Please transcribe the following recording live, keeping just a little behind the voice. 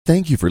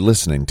Thank you for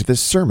listening to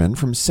this sermon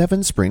from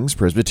Seven Springs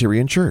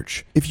Presbyterian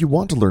Church. If you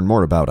want to learn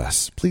more about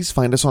us, please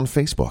find us on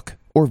Facebook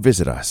or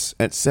visit us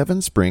at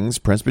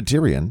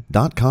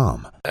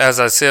sevenspringspresbyterian.com.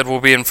 As I said,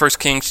 we'll be in 1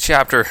 Kings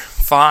chapter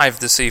 5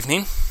 this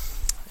evening.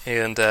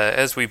 And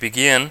as we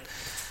begin,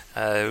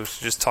 I was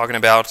just talking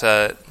about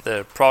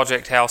the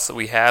project house that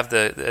we have,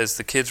 as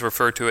the kids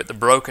refer to it, the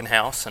broken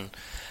house. And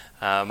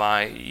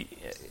my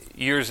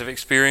years of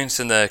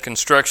experience in the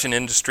construction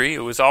industry, it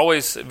was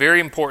always very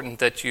important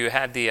that you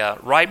had the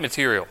right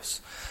materials.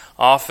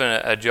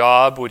 Often a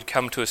job would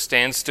come to a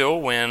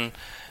standstill when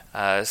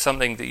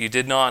something that you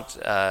did not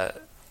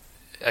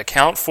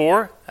account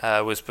for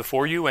was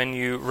before you, and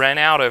you ran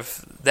out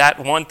of that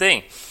one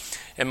thing.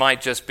 It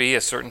might just be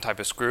a certain type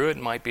of screw. It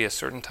might be a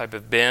certain type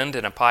of bend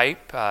in a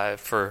pipe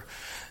for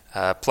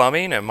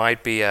plumbing. It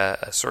might be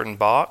a certain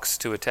box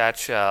to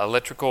attach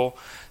electrical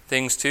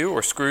things to,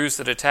 or screws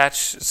that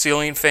attach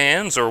ceiling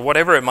fans, or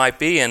whatever it might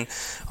be. And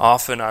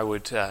often I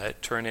would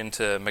turn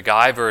into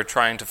MacGyver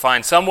trying to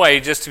find some way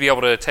just to be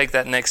able to take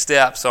that next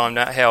step so I'm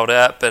not held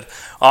up. But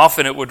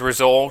often it would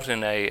result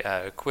in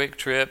a quick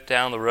trip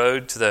down the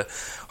road to the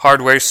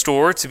hardware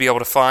store to be able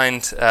to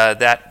find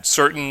that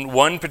certain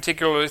one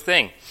particular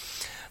thing.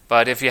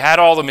 But if you had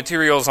all the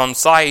materials on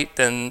site,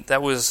 then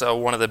that was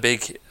one of the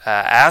big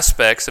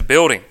aspects of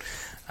building.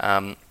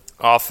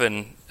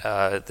 Often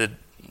the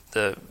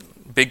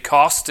big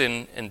cost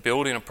in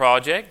building a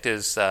project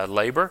is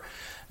labor,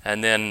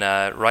 and then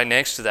right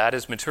next to that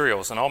is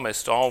materials. And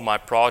almost all my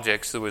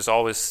projects, it was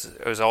almost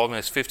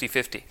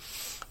 50-50.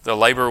 The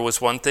labor was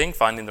one thing,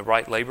 finding the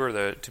right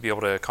labor to be able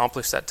to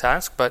accomplish that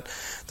task, but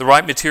the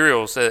right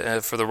materials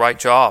for the right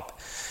job.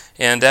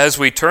 And as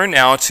we turn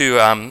now to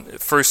 1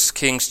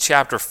 Kings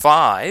chapter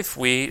 5,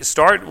 we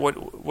start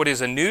what is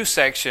a new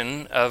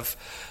section of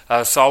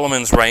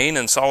Solomon's reign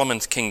and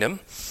Solomon's kingdom,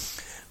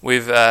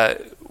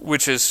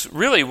 which is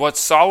really what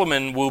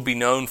Solomon will be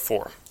known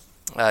for.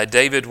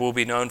 David will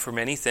be known for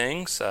many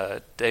things,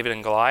 David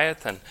and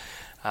Goliath, and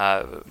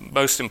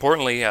most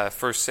importantly,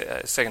 2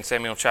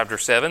 Samuel chapter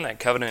 7, that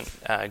covenant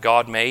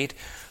God made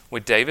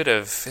with David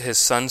of his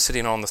son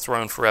sitting on the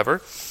throne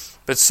forever.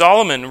 But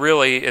Solomon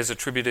really is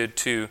attributed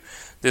to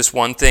this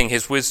one thing.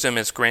 His wisdom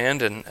is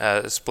grand and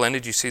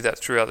splendid. You see that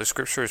throughout the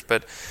scriptures.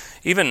 But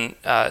even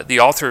the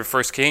author of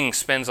 1 Kings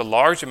spends a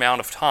large amount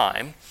of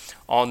time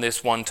on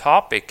this one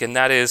topic, and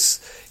that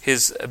is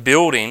his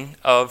building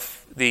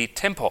of the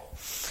temple.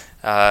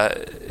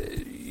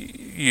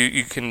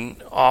 You can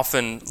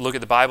often look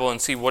at the Bible and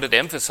see what it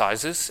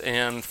emphasizes,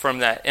 and from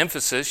that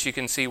emphasis you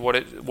can see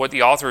what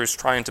the author is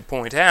trying to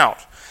point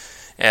out.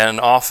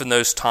 And often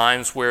those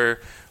times where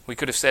we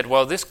could have said,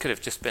 well, this could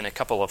have just been a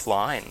couple of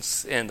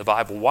lines in the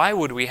Bible. Why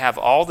would we have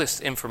all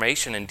this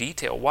information in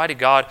detail? Why did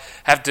God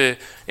have to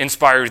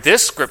inspire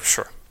this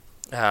scripture?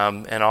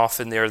 And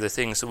often they're the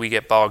things that we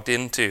get bogged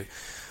into.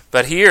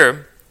 But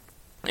here,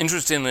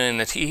 interestingly, in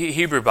the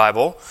Hebrew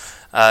Bible,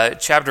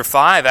 chapter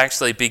 5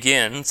 actually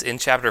begins in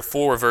chapter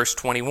 4, verse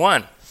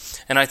 21.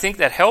 And I think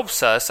that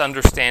helps us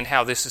understand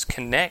how this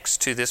connects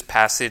to this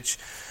passage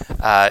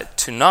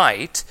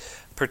tonight,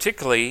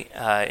 particularly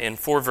in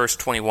 4 verse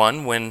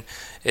 21, when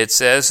it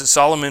says,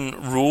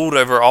 Solomon ruled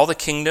over all the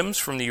kingdoms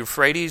from the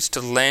Euphrates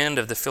to the land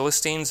of the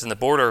Philistines and the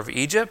border of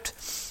Egypt.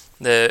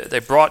 They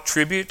brought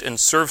tribute and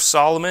served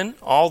Solomon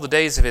all the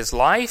days of his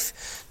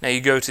life. Now you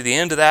go to the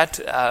end of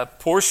that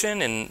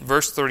portion in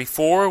verse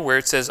 34, where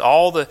it says,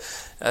 all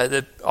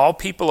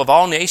people of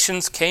all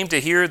nations came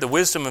to hear the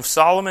wisdom of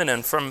Solomon,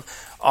 and from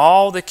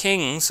all the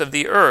kings of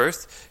the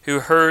earth who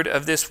heard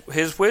of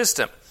his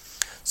wisdom.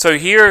 So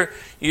here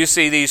you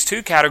see these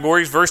two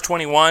categories. Verse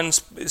 21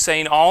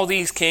 saying all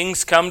these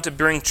kings come to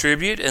bring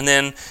tribute, and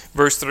then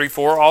verse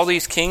 34, all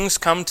these kings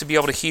come to be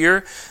able to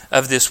hear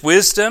of this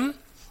wisdom.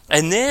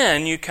 And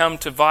then you come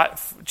to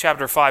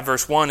chapter 5,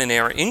 verse 1 in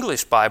our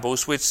English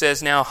Bibles, which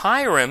says, now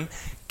Hiram,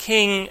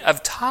 king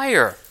of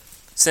Tyre,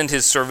 sent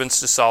his servants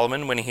to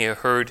Solomon when he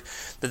heard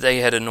that they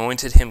had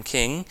anointed him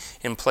king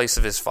in place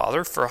of his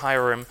father, for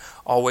Hiram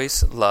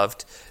always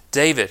loved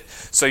David.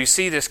 So you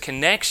see this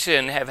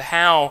connection of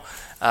how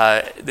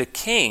the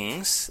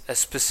kings, a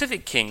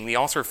specific king, the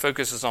author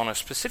focuses on a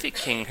specific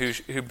king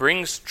who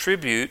brings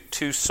tribute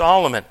to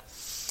Solomon.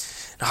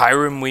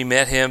 Hiram, we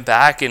met him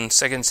back in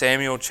 2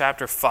 Samuel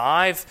chapter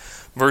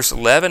 5, verse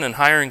 11. And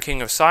Hiram,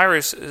 king of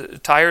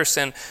Tyre,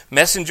 sent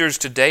messengers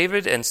to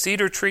David and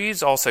cedar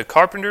trees, also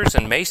carpenters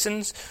and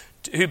masons,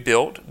 who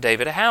built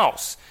David a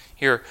house.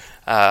 Here,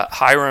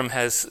 Hiram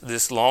has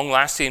this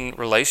long-lasting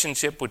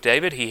relationship with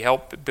David. He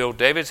helped build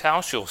David's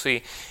house. You'll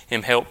see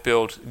him help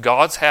build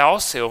God's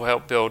house. He'll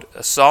help build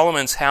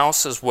Solomon's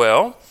house as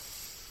well.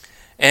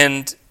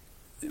 And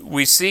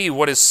we see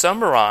what is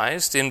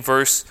summarized in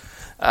verse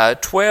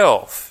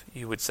 12,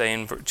 you would say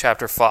in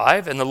chapter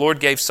 5. And the Lord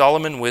gave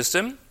Solomon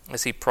wisdom,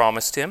 as he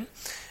promised him.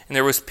 And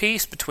there was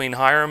peace between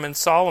Hiram and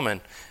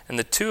Solomon, and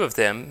the two of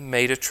them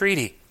made a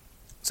treaty.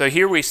 So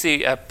here we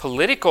see a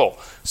political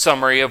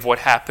summary of what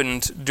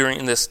happened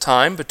during this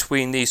time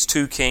between these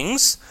two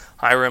kings,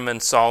 Hiram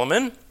and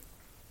Solomon.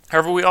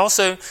 However, we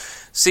also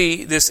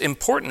see this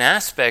important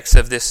aspects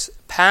of this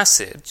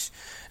passage.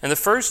 And the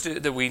first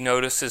that we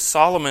notice is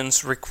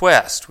Solomon's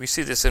request. We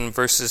see this in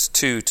verses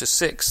 2 to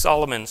 6,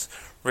 Solomon's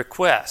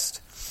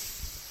request.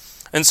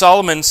 And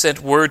Solomon sent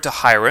word to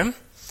Hiram,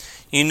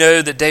 "You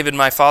know that David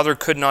my father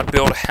could not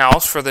build a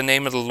house for the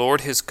name of the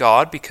Lord his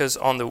God, because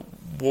on the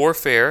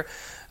warfare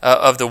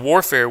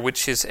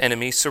which his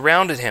enemies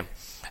surrounded him,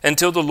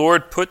 until the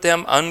Lord put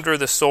them under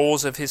the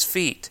soles of his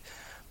feet.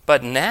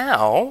 But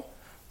now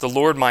the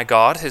Lord my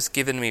God has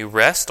given me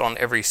rest on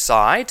every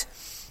side.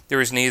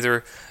 There is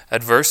neither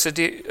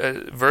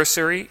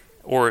adversary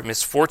or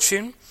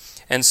misfortune,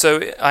 and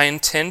so I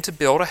intend to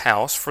build a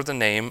house for the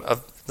name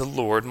of the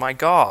Lord my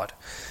God.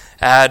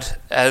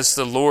 As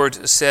the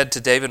Lord said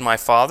to David my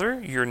father,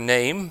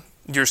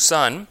 your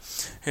son,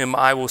 whom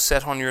I will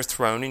set on your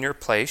throne in your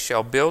place,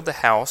 shall build the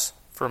house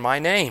for my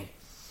name.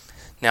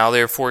 Now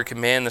therefore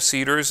command the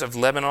cedars of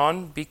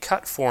Lebanon be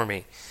cut for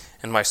me,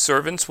 and my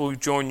servants will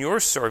join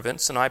your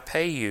servants, and I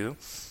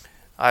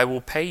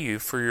will pay you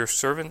for your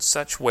servants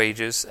such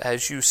wages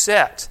as you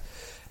set.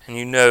 And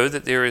you know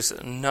that there is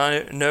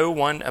no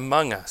one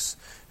among us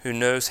who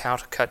knows how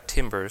to cut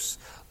timbers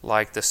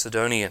like the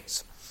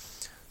Sidonians."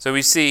 So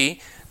we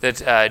see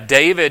that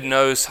David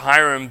knows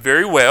Hiram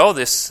very well.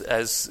 This,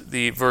 as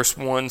the verse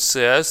 1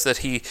 says, that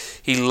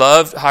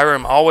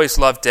Hiram always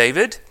loved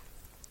David.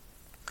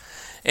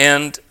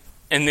 And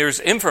there's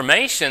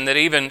information that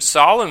even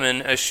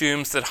Solomon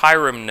assumes that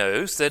Hiram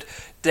knows, that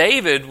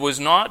David was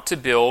not to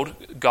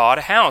build God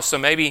a house. So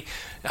maybe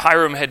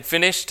Hiram had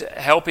finished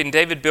helping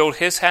David build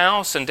his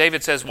house, and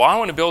David says, "Well, I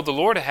want to build the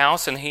Lord a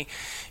house." And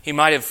he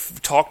might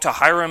have talked to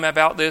Hiram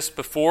about this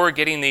before,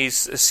 getting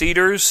these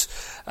cedars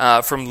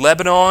from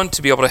Lebanon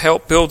to be able to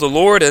help build the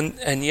Lord.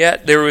 And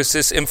yet there was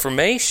this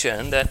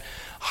information that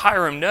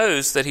Hiram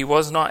knows that he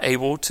was not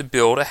able to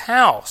build a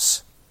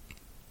house.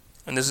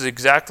 And this is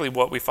exactly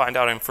what we find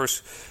out in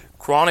 1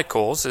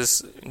 Chronicles,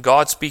 is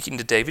God speaking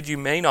to David, "You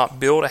may not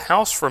build a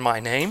house for my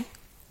name,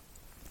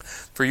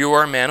 for you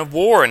are a man of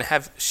war and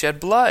have shed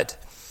blood.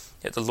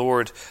 Yet the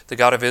Lord, the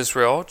God of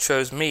Israel,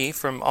 chose me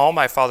from all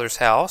my father's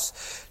house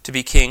to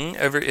be king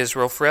over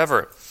Israel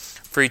forever.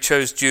 For he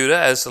chose Judah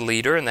as the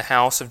leader in the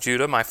house of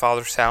Judah, my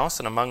father's house,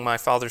 and among my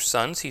father's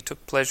sons he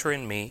took pleasure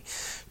in me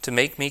to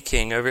make me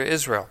king over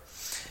Israel.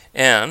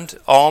 And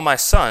all my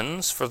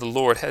sons, for the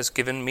Lord has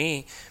given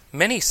me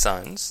many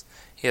sons,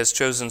 he has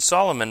chosen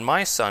Solomon,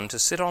 my son, to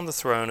sit on the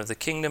throne of the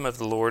kingdom of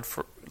the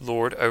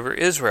Lord over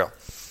Israel."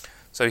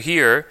 So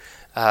here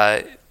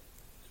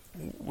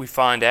we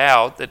find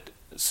out that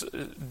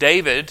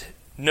David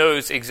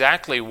knows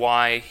exactly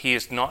why he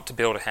is not to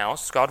build a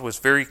house. God was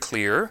very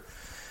clear,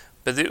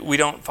 but we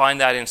don't find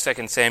that in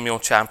 2 Samuel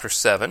chapter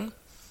 7.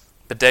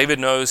 But David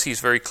knows, he's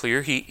very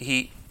clear.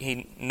 He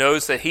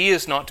knows that he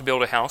is not to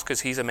build a house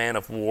because he's a man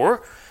of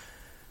war.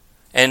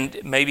 And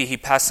maybe he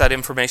passed that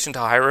information to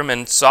Hiram,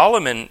 and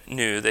Solomon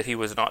knew that he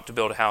was not to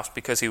build a house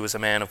because he was a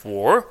man of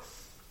war.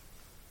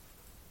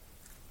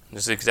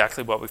 This is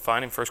exactly what we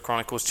find in 1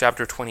 Chronicles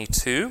chapter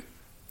 22,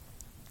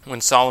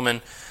 when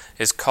Solomon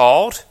is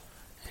called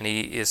and he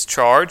is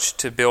charged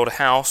to build a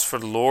house for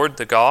the Lord,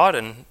 the God.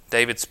 And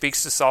David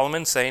speaks to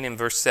Solomon, saying in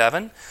verse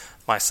 7,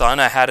 "My son,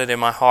 I had it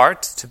in my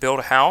heart to build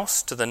a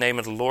house to the name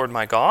of the Lord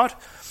my God.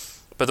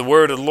 But the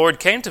word of the Lord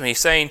came to me,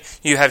 saying,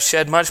 You have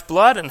shed much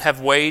blood and have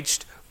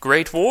waged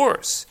great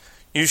wars.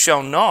 You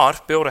shall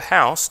not build a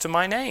house to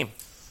my name,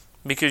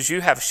 because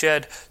you have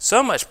shed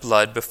so much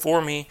blood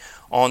before me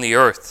on the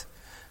earth.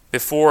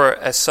 Before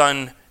a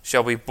son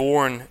shall be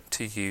born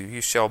to you,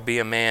 you shall be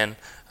a man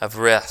of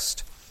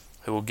rest,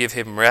 who will give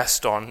him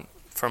rest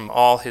from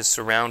all his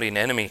surrounding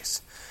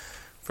enemies.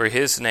 For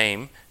his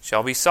name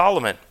shall be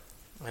Solomon,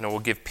 and it will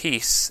give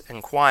peace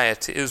and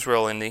quiet to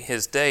Israel in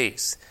his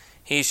days.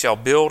 He shall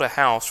build a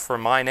house for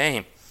my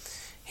name.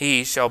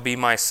 He shall be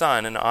my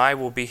son, and I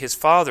will be his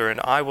father,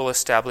 and I will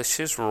establish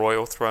his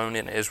royal throne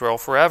in Israel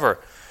forever."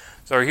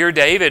 So here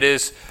David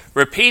is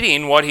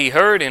repeating what he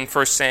heard in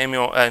 1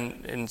 Samuel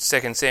and in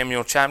 2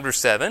 Samuel chapter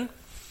 7.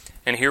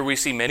 And here we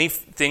see many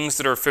things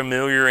that are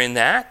familiar in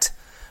that.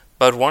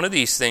 But one of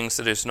these things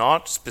that is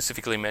not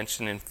specifically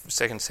mentioned in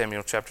 2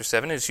 Samuel chapter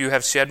 7 is you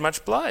have shed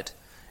much blood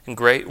and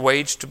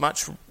waged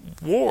much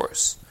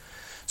wars.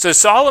 So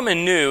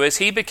Solomon knew as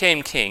he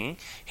became king,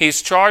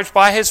 he's charged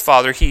by his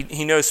father,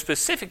 he knows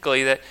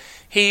specifically that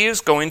he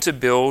is going to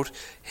build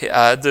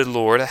the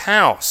Lord a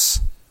house.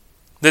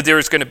 That there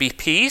is going to be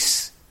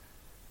peace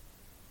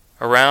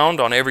around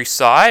on every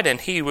side,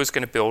 and he was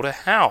going to build a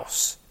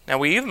house. Now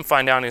we even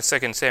find out in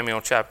 2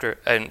 Samuel chapter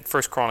and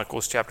 1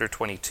 Chronicles chapter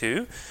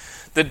 22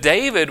 that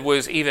David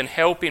was even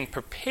helping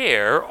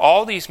prepare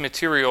all these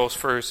materials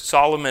for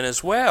Solomon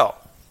as well.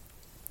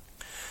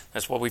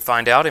 That's what we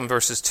find out in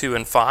verses 2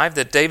 and 5,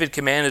 that David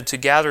commanded to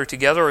gather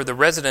together the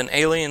resident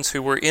aliens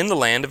who were in the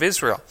land of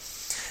Israel.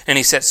 And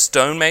he set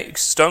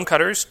stone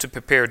cutters to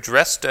prepare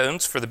dressed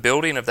stones for the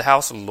building of the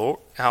house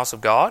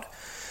of God.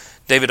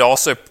 David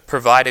also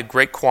provided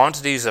great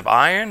quantities of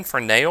iron for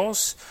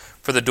nails,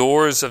 for the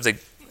doors of the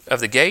of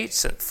the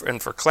gates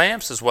and for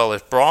clamps, as well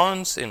as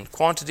bronze in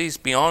quantities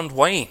beyond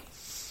weighing.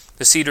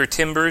 The cedar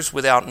timbers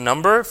without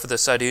number, for the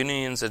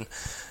Sidonians and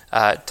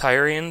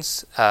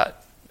Tyrians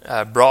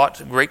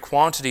brought great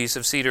quantities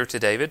of cedar to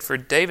David. For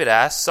David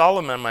asked,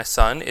 Solomon, my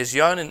son, is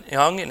young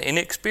and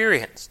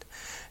inexperienced,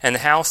 and the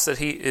house that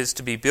he is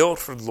to be built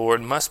for the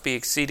Lord must be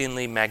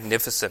exceedingly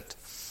magnificent,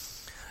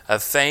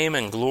 of fame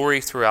and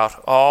glory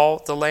throughout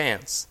all the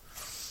lands.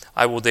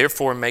 I will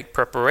therefore make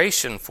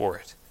preparation for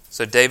it.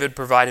 So David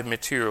provided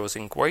materials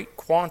in great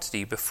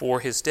quantity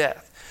before his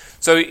death.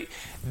 So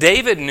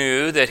David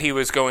knew that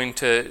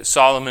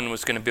Solomon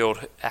was going to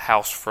build a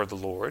house for the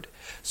Lord.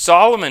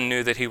 Solomon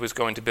knew that he was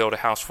going to build a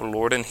house for the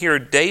Lord. And here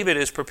David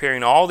is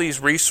preparing all these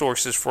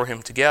resources for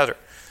him together.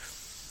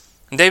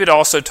 And David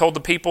also told the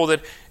people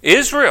that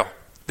Israel,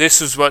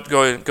 this is what's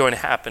going to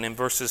happen in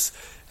verses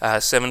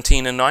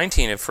 17 and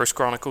 19 of 1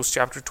 Chronicles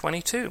chapter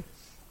 22.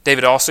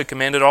 David also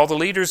commanded all the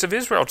leaders of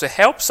Israel to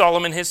help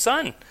Solomon his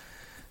son,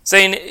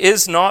 saying,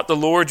 Is not the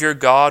Lord your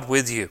God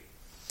with you?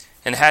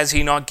 And has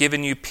he not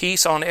given you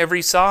peace on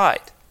every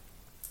side?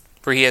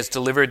 For he has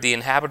delivered the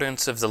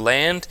inhabitants of the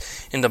land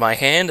into my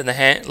hand, and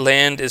the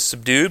land is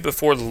subdued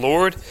before the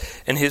Lord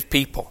and his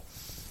people.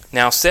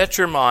 Now set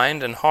your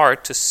mind and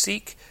heart to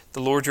seek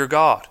the Lord your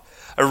God.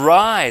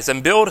 Arise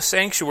and build a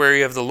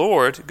sanctuary of the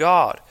Lord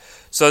God,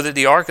 so that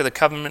the ark of the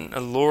covenant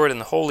of the Lord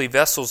and the holy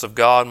vessels of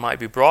God might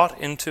be brought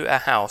into a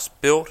house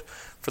built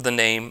for the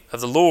name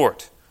of the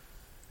Lord.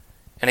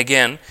 And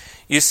again,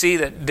 you see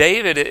that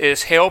David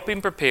is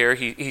helping prepare.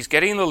 He's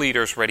getting the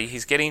leaders ready.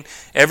 He's getting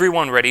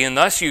everyone ready. And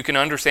thus you can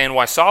understand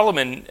why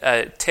Solomon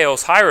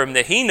tells Hiram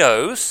that he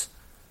knows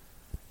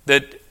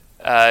that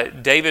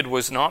David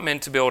was not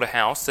meant to build a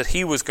house, that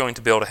he was going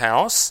to build a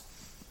house.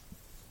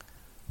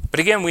 But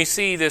again, we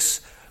see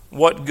this,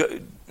 what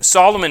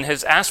Solomon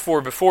has asked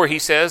for before. He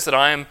says that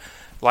I am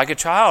like a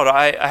child.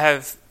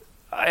 I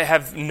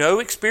have no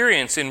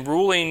experience in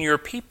ruling your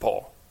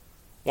people.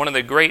 One of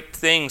the great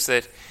things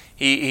that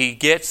he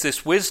gets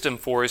this wisdom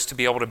for is to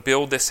be able to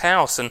build this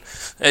house. And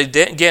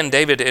again,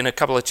 David, in a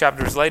couple of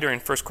chapters later in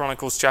 1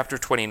 Chronicles chapter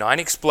 29,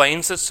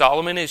 explains that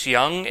Solomon is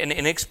young and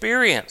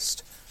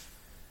inexperienced.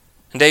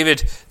 And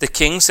David, the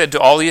king, said to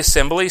all the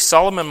assembly,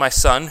 Solomon, my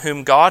son,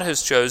 whom God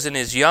has chosen,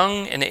 is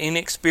young and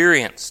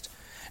inexperienced.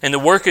 And the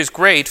work is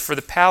great, for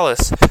the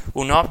palace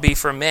will not be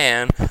for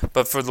man,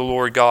 but for the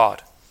Lord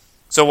God.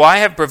 So I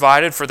have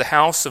provided for the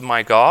house of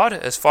my God,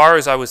 as far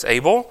as I was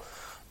able,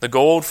 the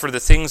gold for the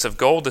things of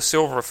gold, the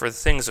silver for the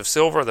things of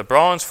silver, the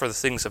bronze for the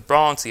things of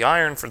bronze, the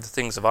iron for the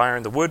things of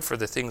iron, the wood for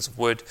the things of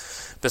wood,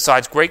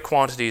 besides great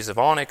quantities of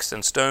onyx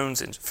and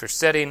stones for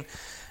setting,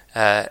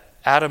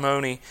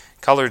 antimony,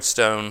 colored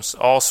stones,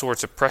 all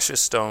sorts of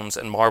precious stones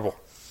and marble.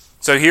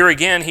 So here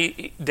again,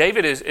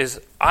 David is,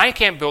 I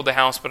can't build the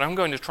house, but I'm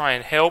going to try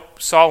and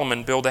help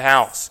Solomon build a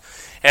house.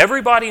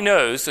 Everybody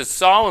knows that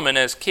Solomon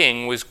as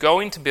king was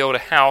going to build a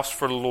house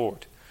for the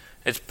Lord.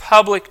 It's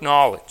public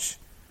knowledge.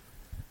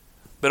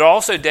 But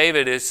also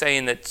David is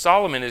saying that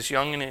Solomon is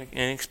young and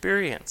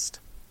inexperienced.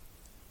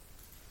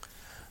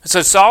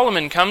 So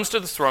Solomon comes to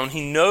the throne.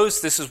 He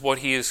knows this is what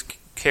he is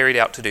carried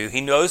out to do. He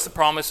knows the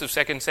promise of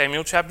 2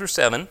 Samuel chapter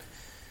 7.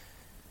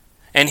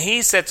 And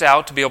he sets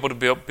out to be able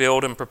to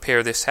build and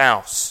prepare this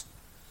house.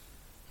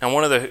 Now,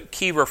 one of the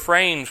key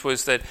refrains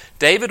was that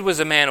David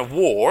was a man of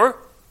war.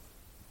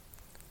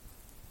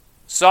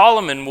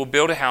 Solomon will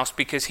build a house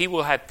because he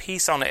will have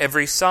peace on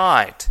every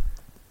side.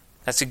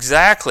 That's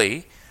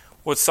exactly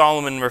what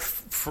Solomon's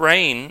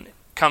refrain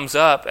comes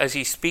up as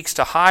he speaks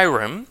to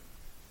Hiram.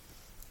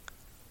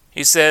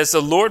 He says,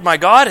 the Lord my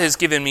God has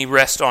given me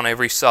rest on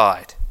every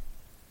side.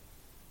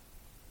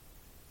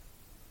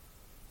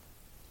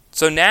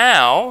 So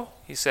now,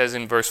 he says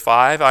in verse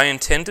 5, I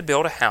intend to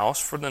build a house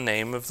for the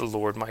name of the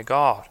Lord my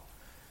God.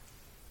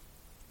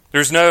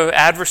 There's no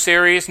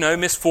adversaries, no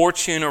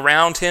misfortune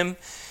around him.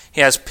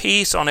 He has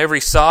peace on every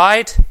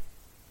side.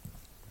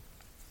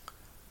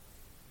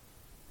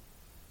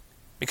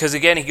 Because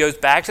again, he goes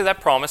back to that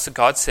promise that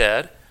God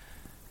said,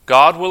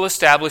 God will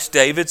establish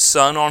David's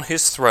son on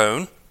his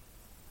throne,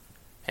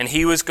 and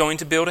he was going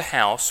to build a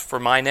house for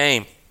my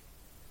name.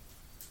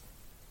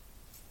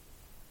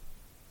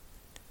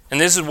 And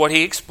this is what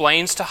he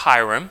explains to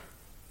Hiram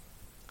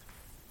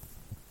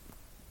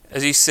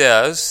as he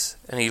says,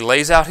 and he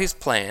lays out his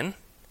plan,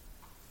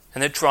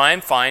 and they try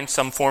and find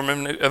some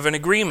form of an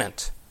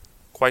agreement.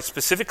 Quite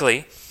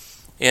specifically,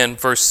 in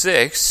verse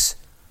 6,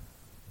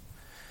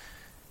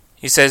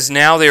 he says,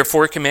 Now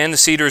therefore command the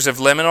cedars of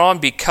Lebanon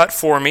be cut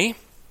for me,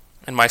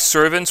 and my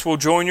servants will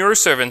join your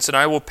servants, and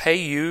I will pay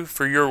you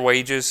for your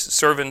wages,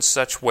 servants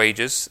such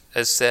wages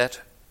as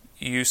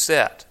you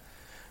set.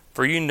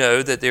 For you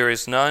know that there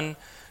is no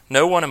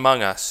one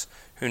among us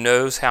who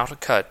knows how to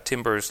cut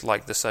timbers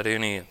like the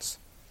Sidonians.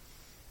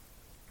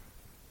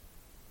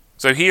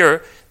 So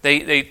here,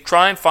 they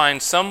try and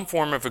find some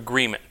form of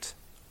agreement.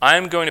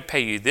 I'm going to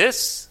pay you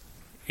this.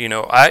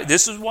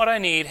 This is what I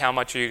need. How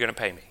much are you going to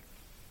pay me?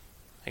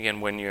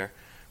 Again, when you're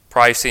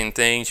pricing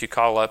things, you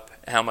call up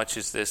how much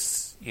is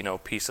this,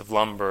 piece of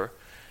lumber,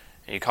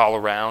 And you call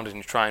around and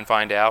you try and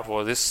find out,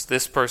 well,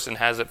 this person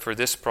has it for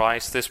this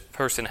price, this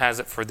person has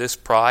it for this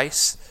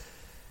price.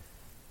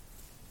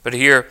 But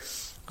here,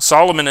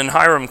 Solomon and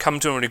Hiram come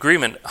to an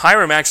agreement.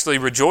 Hiram actually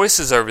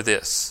rejoices over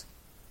this.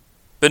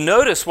 But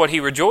notice what he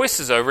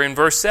rejoices over in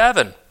verse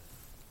 7.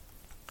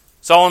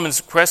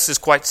 Solomon's request is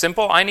quite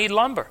simple. I need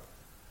lumber.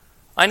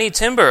 I need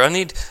timber. I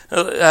need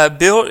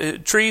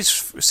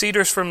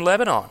cedars from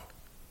Lebanon.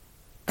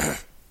 And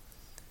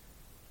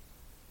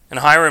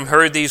Hiram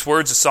heard these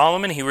words of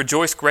Solomon. He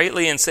rejoiced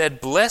greatly and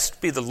said,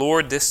 Blessed be the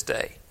Lord this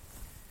day,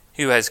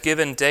 who has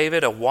given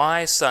David a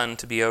wise son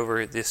to be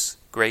over this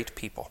great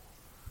people.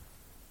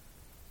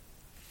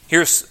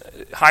 Here's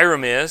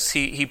Hiram is.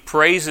 He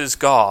praises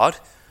God,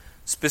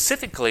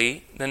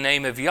 specifically the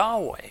name of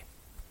Yahweh.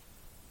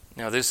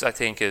 Now this, I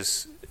think,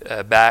 is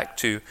back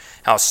to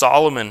how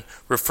Solomon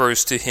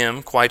refers to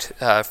him quite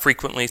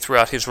frequently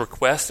throughout his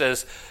request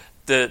as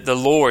the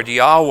Lord,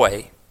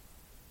 Yahweh.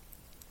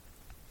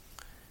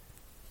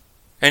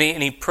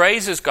 And he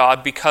praises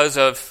God because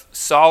of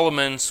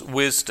Solomon's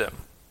wisdom.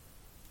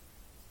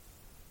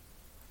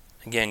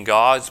 Again,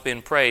 God's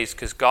been praised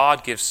because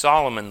God gives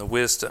Solomon the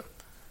wisdom.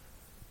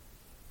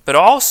 But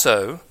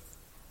also,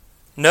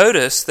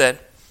 notice that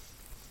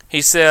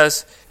he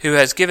says, who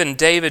has given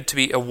David to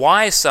be a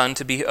wise son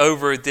to be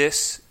over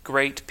this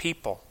great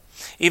people.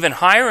 Even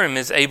Hiram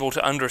is able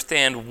to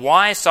understand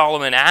why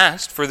Solomon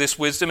asked for this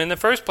wisdom in the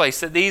first place,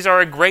 that these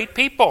are a great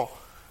people.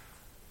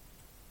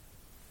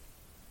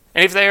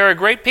 And if they are a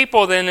great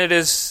people, then it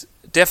is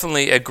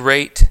definitely a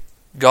great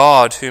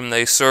God whom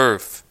they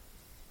serve.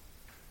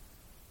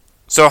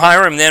 So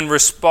Hiram then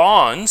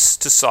responds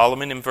to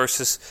Solomon in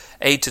verses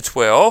 8 to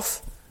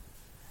 12,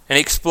 and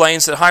he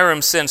explains that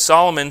Hiram sent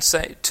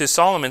to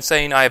Solomon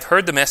saying, I have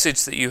heard the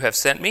message that you have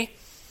sent me.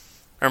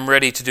 I am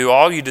ready to do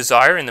all you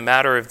desire in the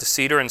matter of the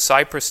cedar and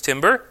cypress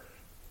timber.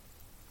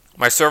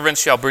 My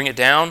servants shall bring it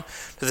down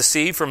to the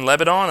sea from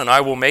Lebanon, and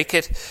I will make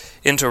it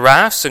into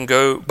rafts and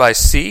go by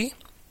sea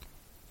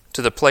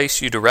to the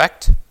place you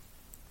direct,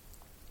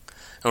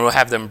 and will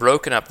have them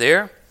broken up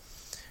there,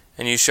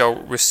 and you shall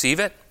receive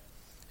it,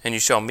 and you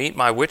shall meet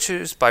my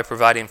wishes by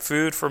providing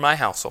food for my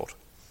household.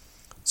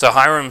 So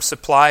Hiram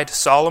supplied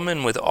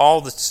Solomon with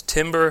all the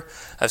timber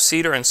of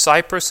cedar and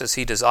cypress as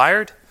he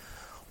desired,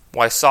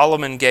 while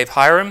Solomon gave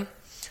Hiram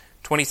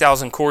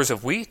 20,000 cores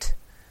of wheat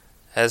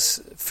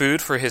as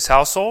food for his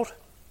household,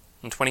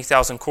 and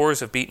 20,000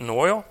 cores of beaten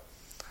oil.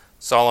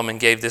 Solomon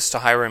gave this to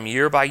Hiram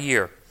year by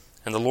year,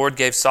 and the Lord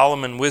gave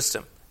Solomon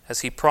wisdom,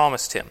 as he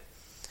promised him.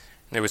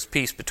 And there was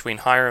peace between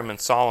Hiram and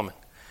Solomon,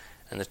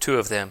 and the two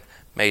of them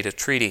made a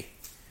treaty.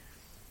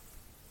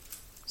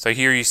 So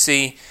here you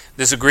see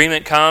this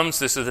agreement comes.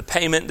 This is the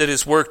payment that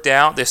is worked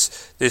out,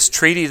 this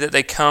treaty that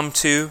they come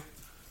to.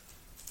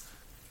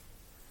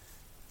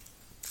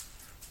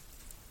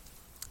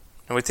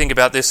 And we think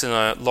about this in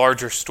a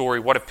larger story.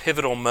 What a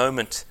pivotal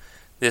moment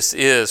this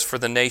is for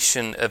the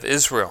nation of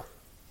Israel.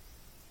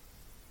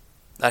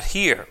 That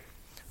here,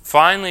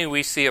 finally,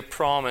 we see a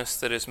promise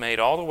that is made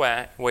all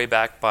the way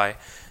back by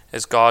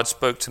as God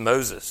spoke to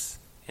Moses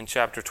in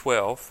chapter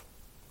 12.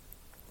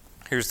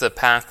 Here's the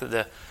path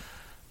that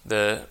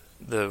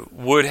the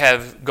wood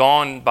have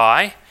gone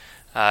by.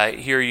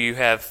 Here you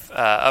have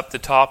up the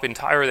top in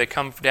Tyre, they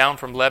come down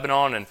from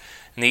Lebanon, and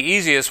the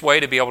easiest way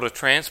to be able to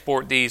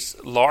transport these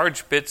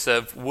large bits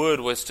of wood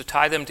was to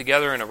tie them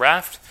together in a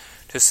raft,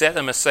 to set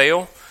them a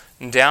sail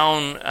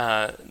down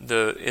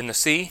in the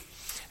sea,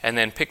 and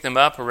then pick them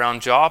up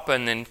around Joppa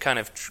and then kind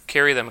of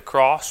carry them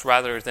across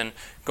rather than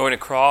going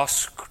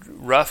across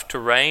rough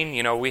terrain.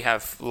 You know, we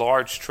have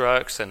large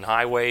trucks and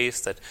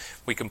highways that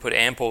we can put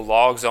ample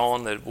logs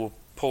on that will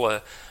pull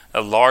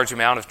a large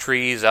amount of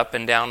trees up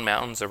and down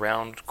mountains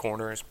around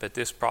corners, but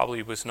this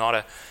probably was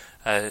not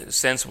a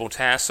sensible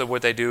task. So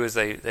what they do is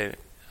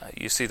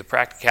you see the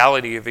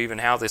practicality of even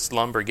how this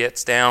lumber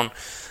gets down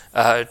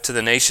to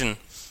the nation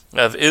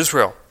of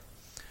Israel.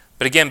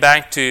 But again,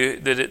 back to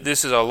that,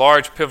 this is a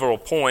large pivotal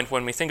point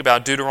when we think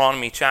about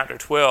Deuteronomy chapter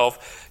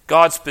 12.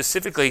 God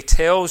specifically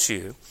tells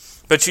you,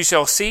 but you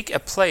shall seek a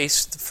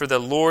place for the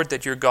Lord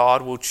that your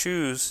God will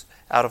choose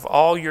out of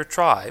all your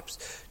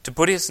tribes to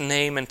put his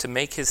name and to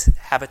make his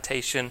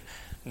habitation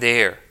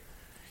there.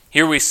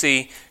 Here we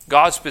see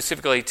God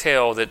specifically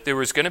tell that there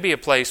was going to be a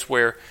place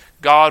where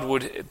God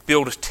would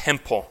build a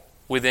temple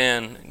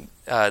within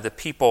the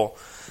people.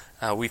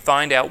 We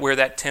find out where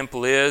that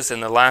temple is in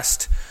the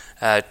last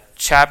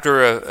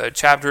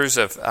chapters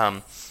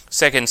of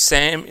 2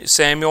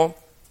 Samuel,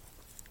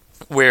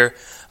 where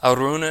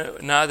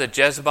Araunah the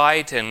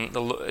Jezebite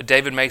and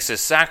David makes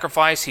his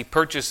sacrifice. He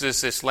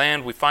purchases this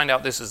land. We find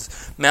out this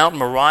is Mount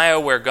Moriah,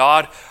 where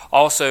God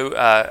also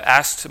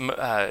asked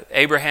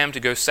Abraham to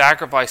go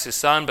sacrifice his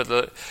son,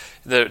 but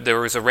there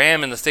was a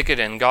ram in the thicket,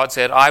 and God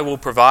said, I will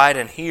provide.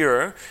 And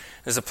here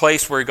is a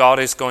place where God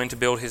is going to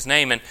build his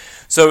name. And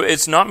so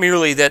it's not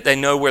merely that they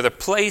know where the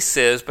place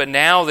is, but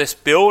now this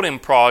building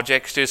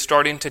project is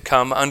starting to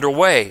come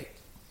underway.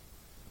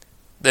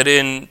 That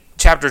in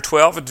chapter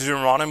 12 of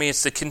Deuteronomy,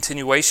 it's the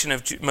continuation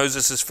of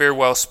Moses'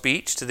 farewell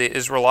speech to the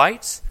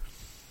Israelites.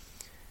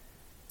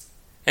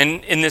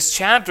 And in this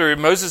chapter,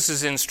 Moses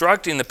is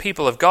instructing the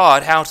people of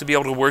God how to be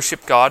able to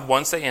worship God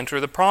once they enter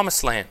the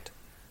Promised Land.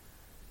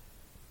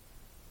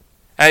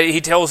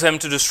 He tells them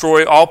to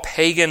destroy all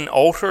pagan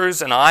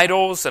altars and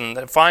idols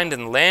and find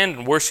in the land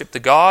and worship the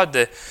God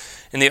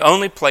in the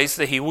only place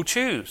that He will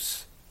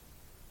choose.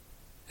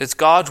 It's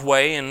God's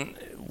way, and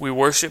we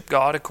worship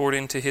God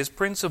according to His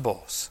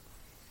principles.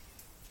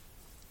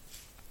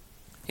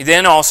 He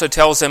then also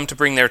tells them to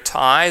bring their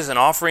tithes and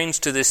offerings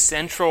to this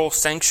central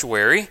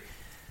sanctuary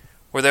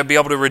where they'll be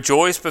able to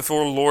rejoice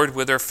before the Lord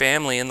with their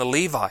family and the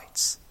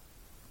Levites.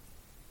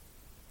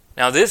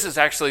 Now, this is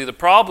actually the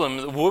problem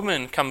the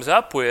woman comes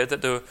up with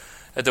at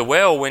the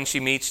well when she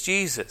meets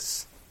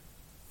Jesus.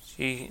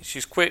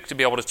 She's quick to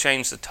be able to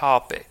change the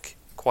topic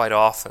quite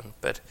often,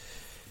 but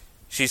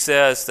she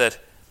says that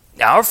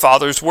our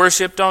fathers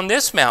worshipped on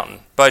this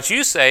mountain, but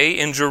you say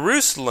in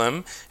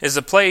Jerusalem is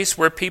a place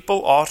where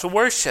people ought to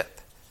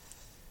worship.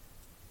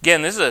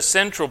 Again, this is a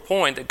central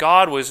point, that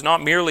God was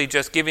not merely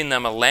just giving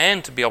them a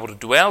land to be able to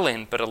dwell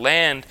in, but a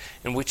land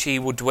in which He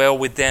would dwell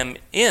with them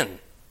in.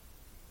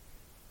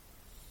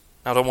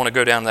 I don't want to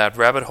go down that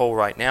rabbit hole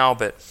right now,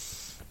 but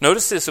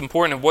notice this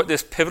important of what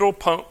this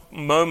pivotal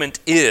moment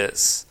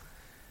is.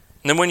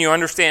 And then when you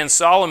understand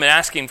Solomon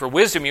asking for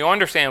wisdom, you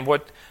understand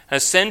what a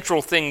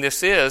central thing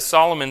this is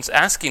Solomon's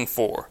asking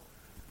for.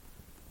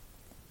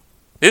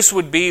 This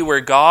would be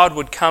where God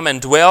would come and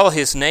dwell.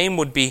 His name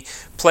would be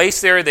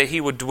placed there, that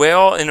He would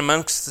dwell in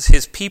amongst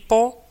His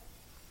people.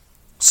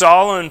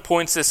 Solomon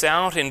points this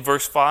out in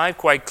verse 5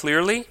 quite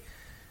clearly.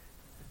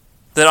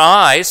 That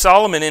I,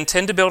 Solomon,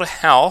 intend to build a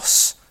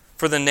house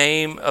for the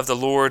name of the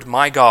Lord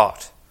my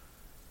God.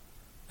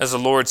 As the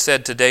Lord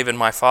said to David,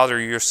 my father,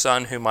 your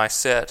son, whom I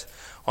set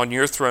on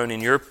your throne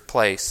in your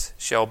place,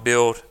 shall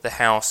build the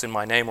house in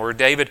my name. Or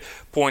David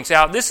points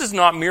out, this is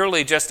not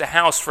merely just a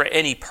house for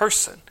any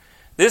person.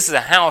 This is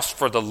a house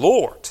for the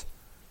Lord.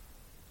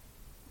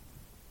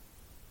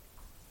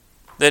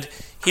 That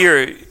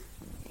here,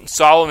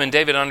 Solomon,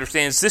 David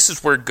understands this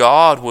is where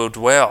God will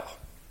dwell.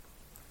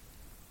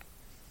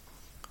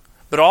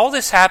 But all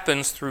this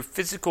happens through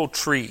physical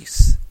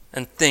trees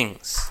and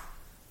things.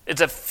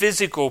 It's a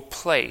physical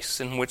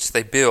place in which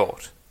they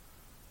build.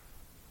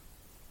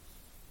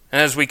 And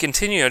as we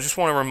continue, I just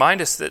want to remind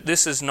us that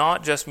this is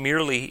not just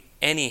merely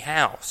any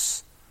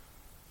house.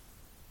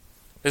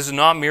 This is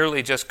not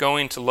merely just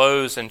going to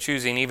Lowe's and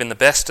choosing even the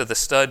best of the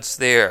studs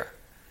there.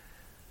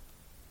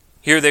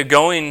 Here they're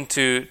going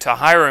to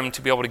Hiram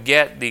to be able to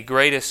get the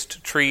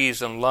greatest trees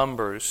and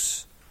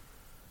lumbers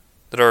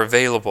that are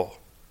available.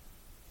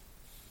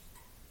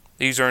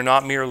 These are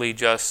not merely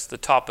just the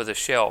top of the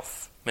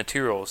shelf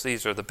materials.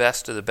 These are the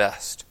best of the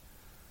best.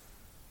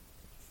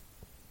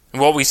 And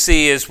what we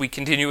see as we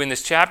continue in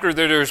this chapter,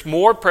 that there's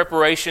more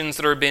preparations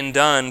that are being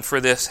done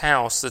for this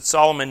house that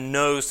Solomon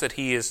knows that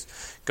he is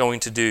going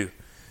to do.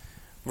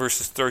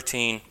 Verses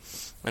 13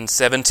 and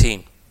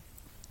 17.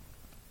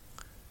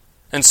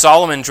 And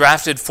Solomon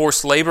drafted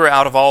forced labor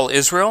out of all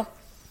Israel,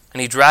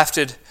 and he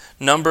drafted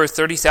number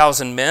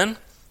 30,000 men,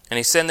 and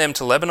he sent them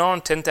to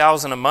Lebanon,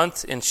 10,000 a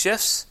month in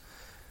shifts.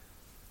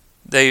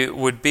 They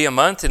would be a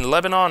month in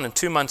Lebanon and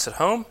 2 months at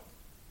home.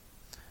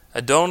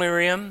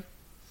 Adoniram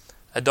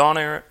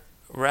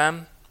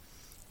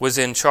was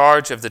in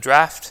charge of the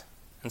draft,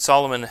 and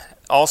Solomon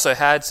also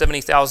had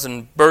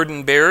 70,000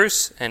 burden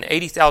bearers and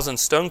 80,000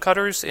 stone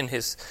cutters in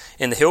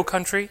the hill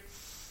country,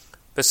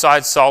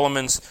 besides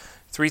Solomon's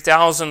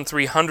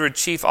 3,300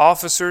 chief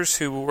officers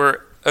who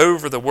were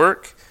over the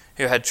work,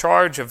 who had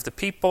charge of the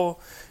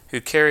people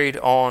who carried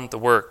on the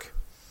work.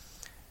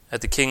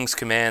 At the king's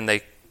command,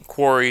 they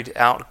quarried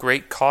out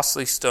great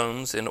costly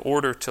stones in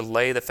order to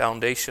lay the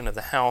foundation of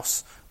the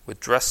house with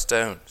dressed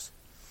stones.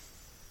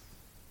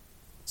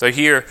 So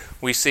here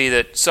we see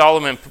that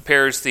Solomon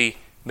prepares the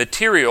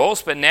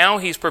materials, but now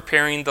he's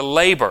preparing the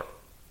labor.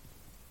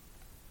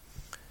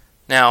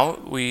 Now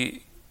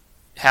we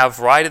have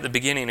right at the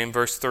beginning in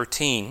verse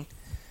 13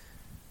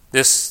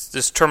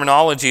 this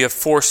terminology of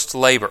forced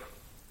labor.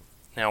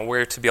 Now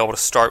where to be able to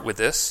start with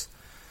this?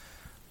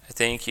 I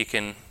think you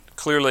can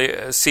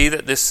clearly see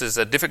that this is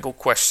a difficult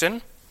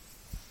question.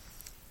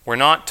 We're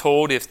not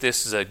told if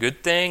this is a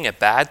good thing, a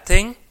bad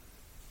thing,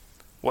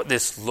 what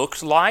this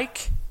looked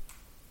like.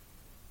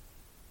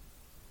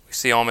 We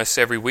see almost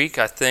every week,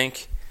 I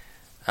think,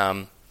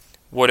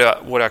 what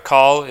I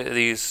call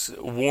these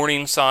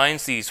warning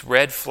signs, these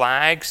red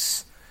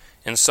flags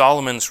in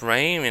Solomon's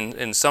reign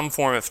in some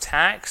form of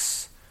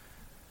tax,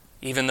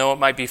 even though it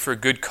might be for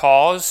good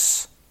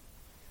cause.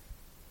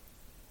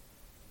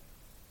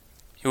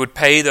 He would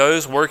pay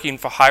those working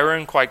for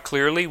Hiram quite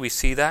clearly. We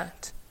see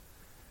that.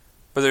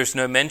 But there's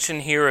no mention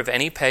here of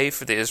any pay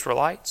for the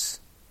Israelites.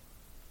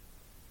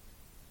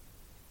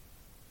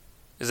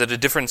 Is it a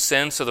different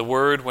sense of the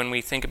word when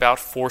we think about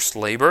forced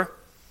labor?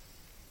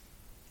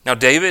 Now,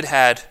 David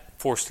had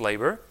forced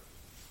labor,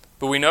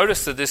 but we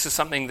notice that this is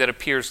something that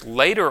appears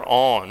later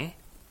on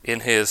in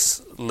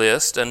his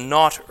list and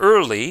not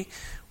early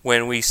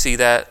when we see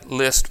that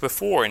list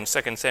before in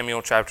 2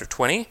 Samuel chapter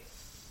 20.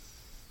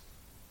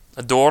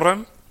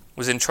 Adoram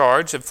was in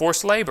charge of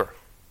forced labor.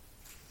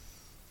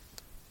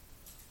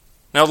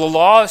 Now, the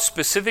law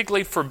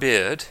specifically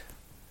forbid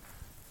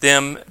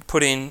them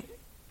putting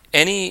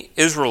any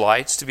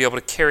Israelites to be able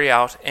to carry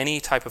out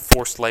any type of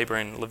forced labor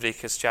in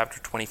Leviticus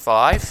chapter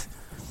 25.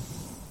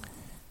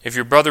 If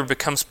your brother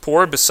becomes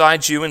poor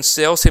besides you and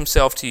sells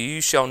himself to you,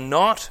 you shall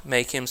not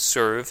make him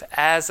serve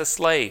as a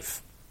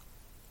slave.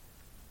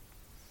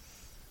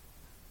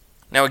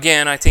 Now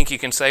again, I think you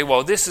can say,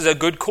 well, this is a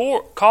good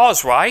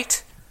cause,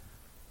 right?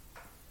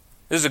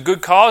 This is a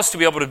good cause to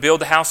be able to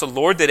build the house of the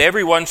Lord, that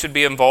everyone should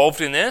be involved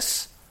in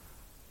this.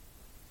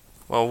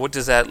 Well, what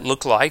does that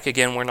look like?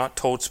 Again, we're not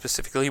told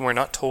specifically. We're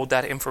not told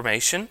that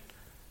information.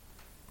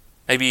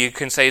 Maybe you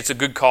can say it's a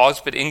good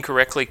cause, but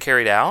incorrectly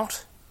carried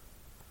out.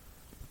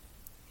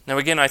 Now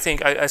again, I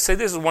think I say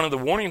this is one of the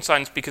warning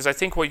signs because I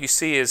think what you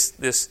see is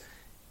this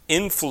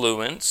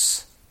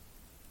influence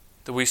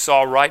that we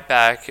saw right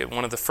back at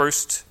one of the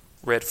first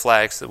red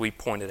flags that we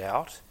pointed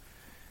out.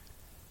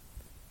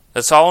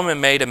 That Solomon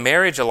made a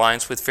marriage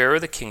alliance with Pharaoh,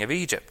 the king of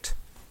Egypt.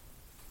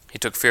 He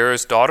took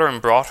Pharaoh's daughter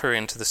and brought her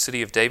into the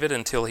city of David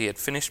until he had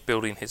finished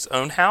building his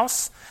own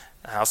house,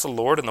 the house of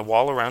the Lord, and the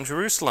wall around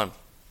Jerusalem.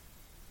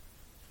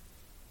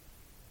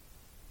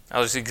 Now,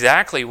 that's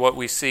exactly what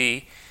we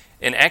see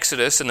in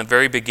Exodus in the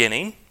very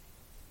beginning.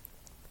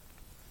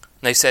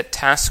 They set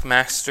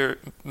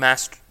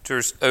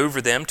taskmasters over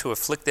them to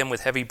afflict them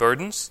with heavy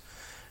burdens.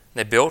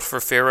 They built for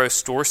Pharaoh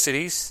store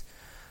cities,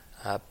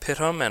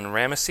 Pithom and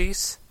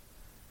Ramesses.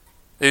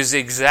 There's the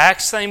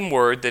exact same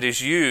word that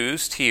is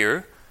used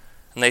here,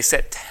 and they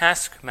set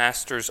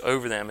taskmasters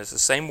over them. It's the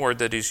same word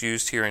that is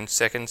used here in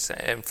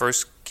 1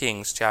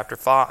 Kings chapter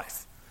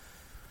 5.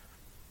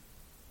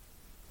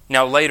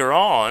 Now later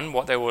on,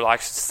 what they would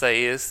like to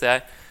say is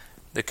that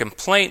the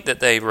complaint that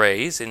they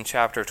raise in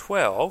chapter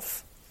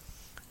 12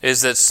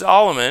 is that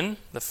Solomon,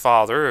 the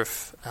father,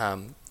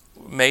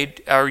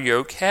 made our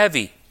yoke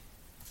heavy.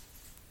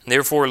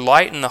 Therefore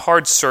lighten the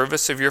hard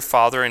service of your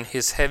father and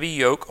his heavy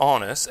yoke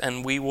on us,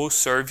 and we will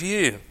serve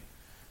you.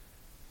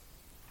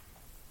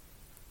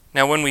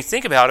 Now when we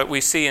think about it,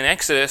 we see in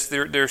Exodus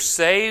they're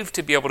saved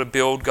to be able to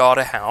build God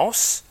a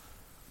house.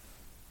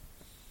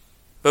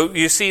 But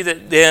you see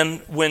that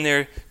then when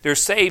they're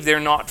saved, they're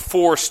not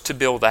forced to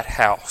build that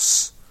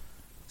house.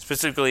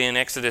 Specifically in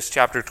Exodus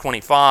chapter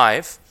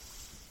 25,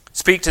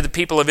 speak to the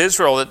people of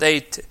Israel that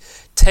they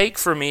take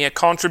from me a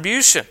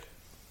contribution.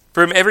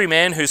 From every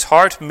man whose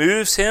heart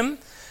moves him,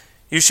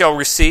 you shall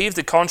receive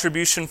the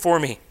contribution for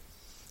me.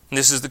 And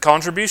this is the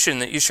contribution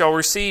that you shall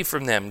receive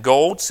from them: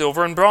 gold,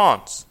 silver, and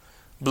bronze,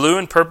 blue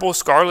and purple,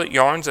 scarlet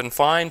yarns, and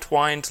fine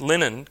twined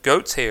linen,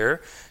 goat's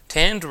hair,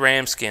 tanned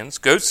ram skins,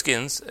 goat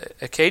skins,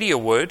 acacia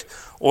wood,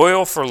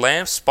 oil for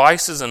lamps,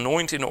 spices,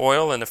 anointing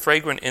oil, and the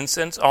fragrant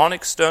incense,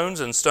 onyx stones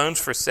and stones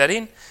for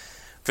setting,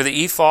 for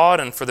the ephod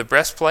and for the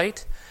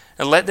breastplate.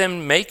 And let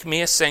them make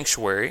me a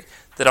sanctuary,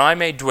 that I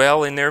may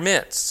dwell in their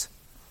midst.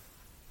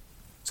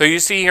 So you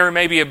see here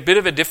maybe a bit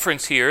of a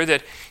difference here,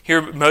 that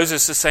here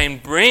Moses is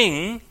saying,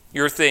 bring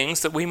your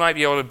things that we might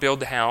be able to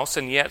build the house,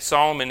 and yet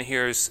Solomon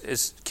here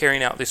is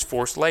carrying out this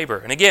forced labor.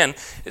 And again,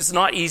 it's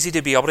not easy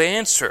to be able to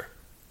answer.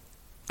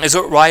 Is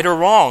it right or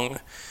wrong?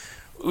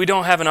 We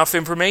don't have enough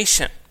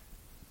information.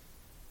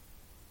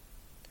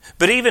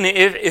 But even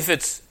if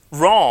it's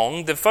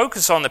wrong, the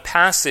focus on the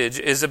passage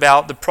is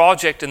about the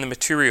project and the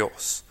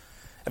materials,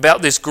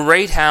 about this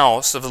great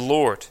house of the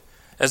Lord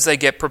as they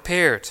get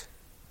prepared.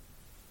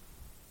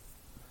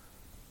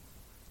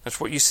 That's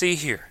what you see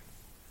here.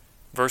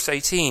 Verse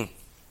 18.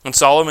 And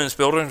Solomon's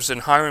builders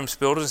and Hiram's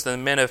builders, the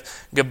men of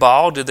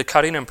Gebal, did the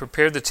cutting and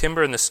prepared the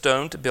timber and the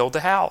stone to build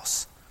the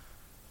house.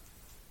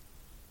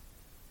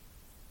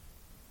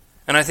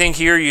 And I think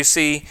here you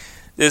see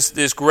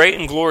this great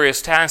and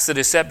glorious task that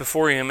is set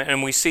before him,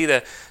 and we see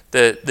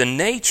the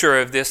nature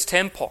of this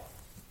temple.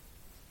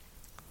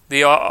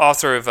 The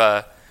author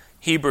of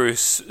Hebrews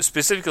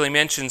specifically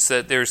mentions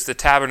that there's the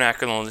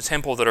tabernacle and the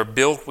temple that are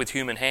built with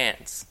human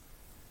hands.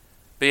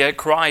 But yet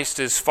Christ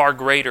is far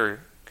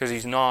greater because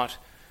he's not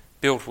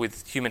built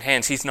with human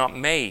hands. He's not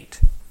made.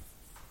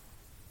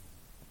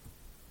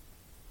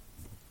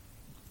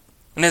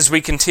 And as we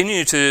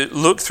continue to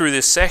look through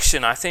this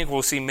section, I think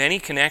we'll see many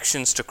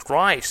connections to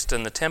Christ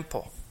and the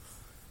temple.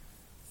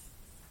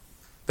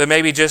 But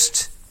maybe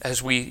just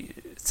as we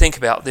think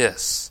about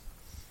this,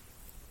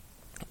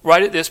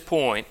 right at this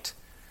point,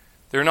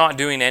 they're not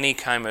doing any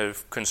kind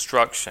of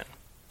construction.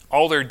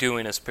 All they're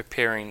doing is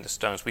preparing the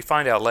stones. We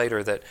find out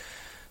later that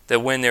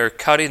when they're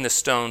cutting the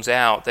stones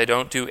out, they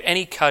don't do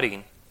any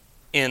cutting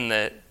in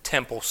the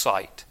temple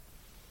site.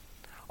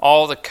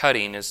 All the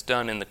cutting is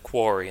done in the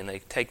quarry, and they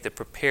take the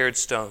prepared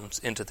stones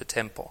into the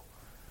temple.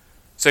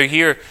 So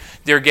here,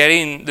 they're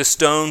getting the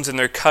stones and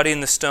they're cutting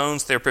the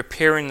stones, they're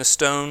preparing the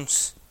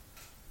stones.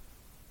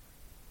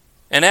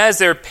 And as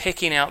they're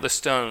picking out the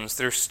stones,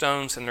 they're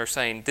stones and they're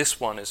saying, this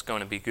one is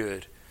going to be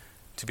good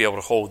to be able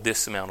to hold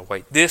this amount of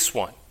weight. This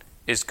one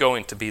is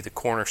going to be the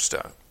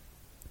cornerstone.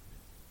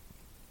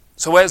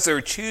 So as they're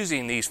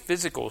choosing these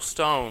physical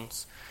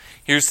stones,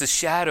 here's the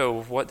shadow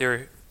of what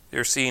they're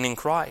seeing in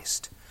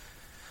Christ.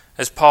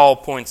 as Paul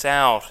points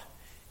out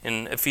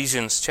in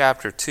Ephesians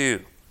chapter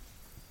 2,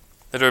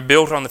 that are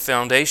built on the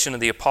foundation of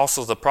the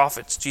apostles, the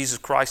prophets, Jesus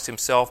Christ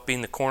himself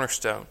being the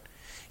cornerstone,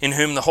 in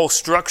whom the whole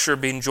structure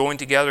being joined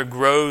together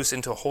grows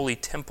into a holy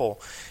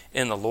temple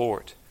in the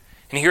Lord.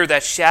 And here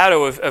that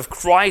shadow of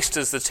Christ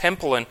as the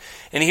temple, and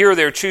here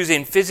they're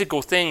choosing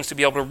physical things to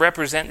be able to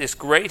represent this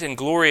great and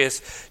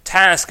glorious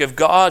task of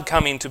God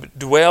coming to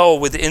dwell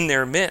within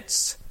their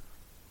midst.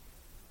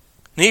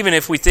 And even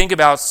if we think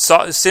about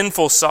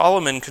sinful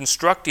Solomon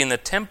constructing the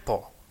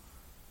temple,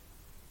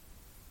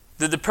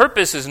 the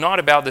purpose is not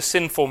about the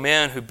sinful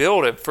man who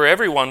built it, for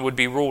everyone would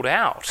be ruled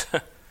out.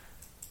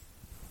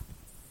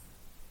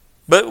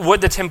 But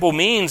what the temple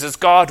means is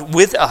God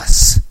with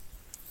us.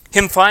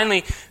 Him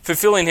finally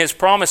fulfilling his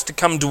promise to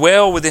come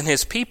dwell within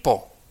his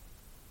people.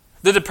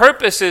 That the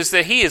purpose is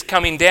that he is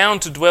coming down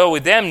to dwell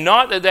with them,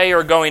 not that they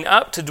are going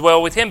up to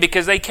dwell with him,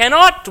 because they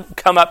cannot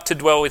come up to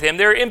dwell with him.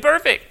 They're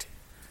imperfect.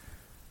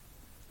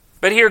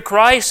 But here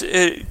Christ,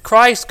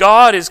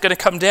 God, is going to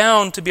come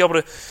down to be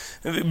able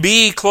to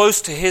be close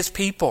to his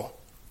people.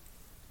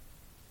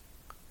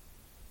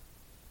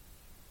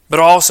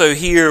 But also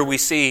here we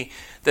see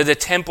that the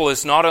temple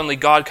is not only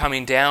God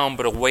coming down,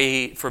 but a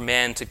way for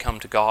man to come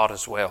to God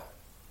as well.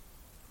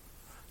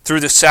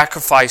 Through the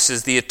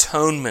sacrifices, the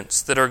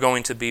atonements that are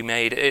going to be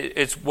made,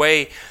 it's a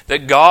way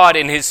that God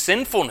in his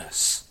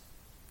sinfulness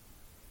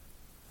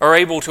are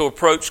able to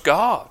approach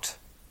God.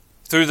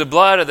 Through the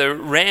blood of the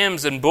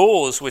rams and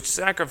bulls, which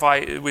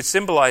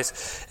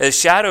symbolize as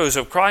shadows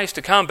of Christ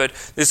to come, but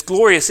this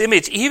glorious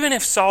image, even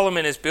if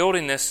Solomon is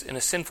building this in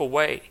a sinful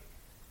way,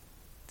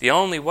 the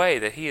only way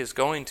that he is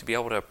going to be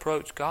able to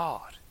approach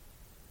God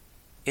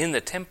in the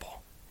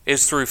temple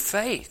is through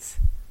faith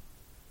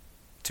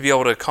to be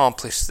able to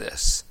accomplish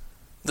this.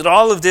 That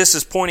all of this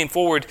is pointing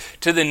forward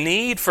to the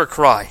need for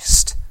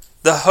Christ,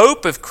 the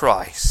hope of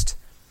Christ.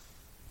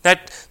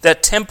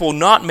 That temple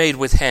not made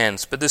with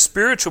hands, but the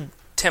spiritual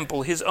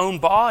temple, his own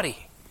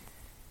body.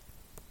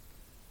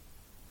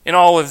 In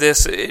all of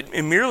this,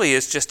 it merely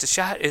is just a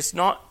shadow. It's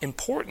not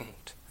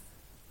important.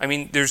 I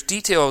mean, there's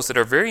details that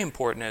are very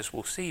important, as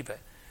we'll see, but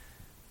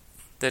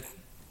that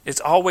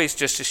it's always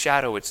just a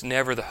shadow. It's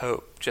never the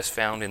hope just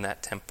found in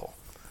that temple.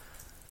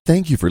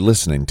 Thank you for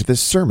listening to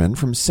this sermon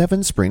from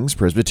Seven Springs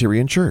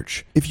Presbyterian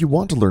Church. If you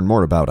want to learn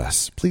more about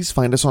us, please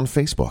find us on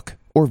Facebook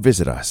or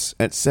visit us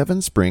at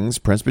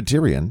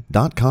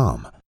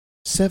sevenspringspresbyterian.com.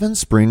 Seven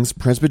Springs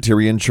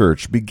Presbyterian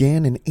Church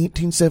began in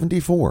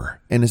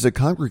 1874 and is a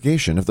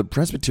congregation of the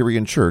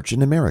Presbyterian Church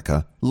in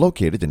America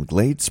located in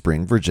Glade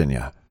Spring,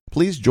 Virginia.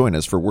 Please join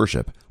us for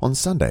worship on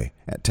Sunday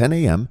at 10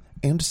 a.m.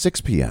 and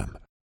 6 p.m.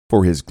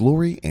 for His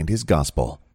glory and His gospel.